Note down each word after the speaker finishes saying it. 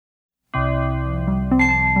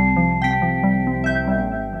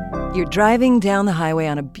You're driving down the highway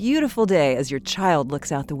on a beautiful day as your child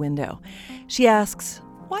looks out the window. She asks,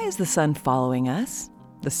 "Why is the sun following us?"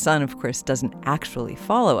 The sun, of course, doesn't actually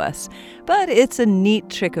follow us, but it's a neat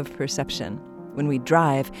trick of perception. When we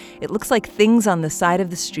drive, it looks like things on the side of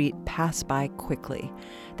the street pass by quickly.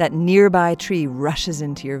 That nearby tree rushes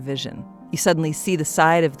into your vision. You suddenly see the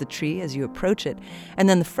side of the tree as you approach it, and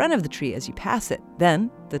then the front of the tree as you pass it. Then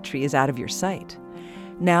the tree is out of your sight.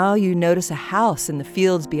 Now you notice a house in the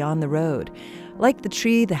fields beyond the road. Like the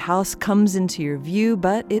tree, the house comes into your view,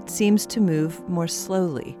 but it seems to move more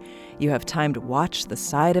slowly. You have time to watch the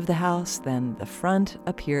side of the house, then the front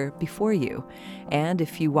appear before you. And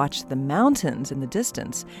if you watch the mountains in the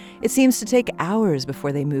distance, it seems to take hours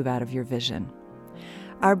before they move out of your vision.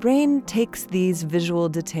 Our brain takes these visual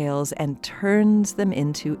details and turns them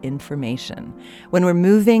into information. When we're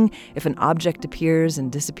moving, if an object appears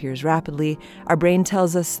and disappears rapidly, our brain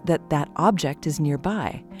tells us that that object is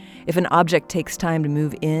nearby. If an object takes time to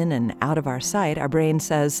move in and out of our sight, our brain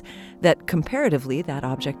says that comparatively that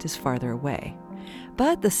object is farther away.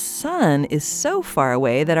 But the sun is so far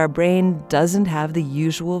away that our brain doesn't have the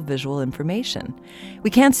usual visual information. We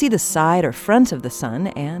can't see the side or front of the sun,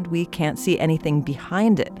 and we can't see anything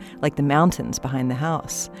behind it, like the mountains behind the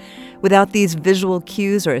house. Without these visual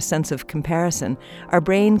cues or a sense of comparison, our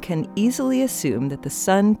brain can easily assume that the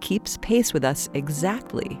sun keeps pace with us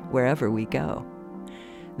exactly wherever we go.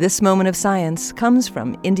 This moment of science comes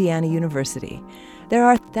from Indiana University. There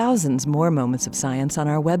are thousands more moments of science on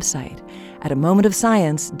our website at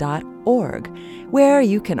amomentofscience.org, where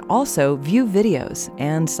you can also view videos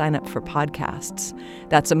and sign up for podcasts.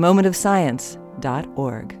 That's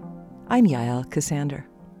amomentofscience.org. I'm Yael Ksander.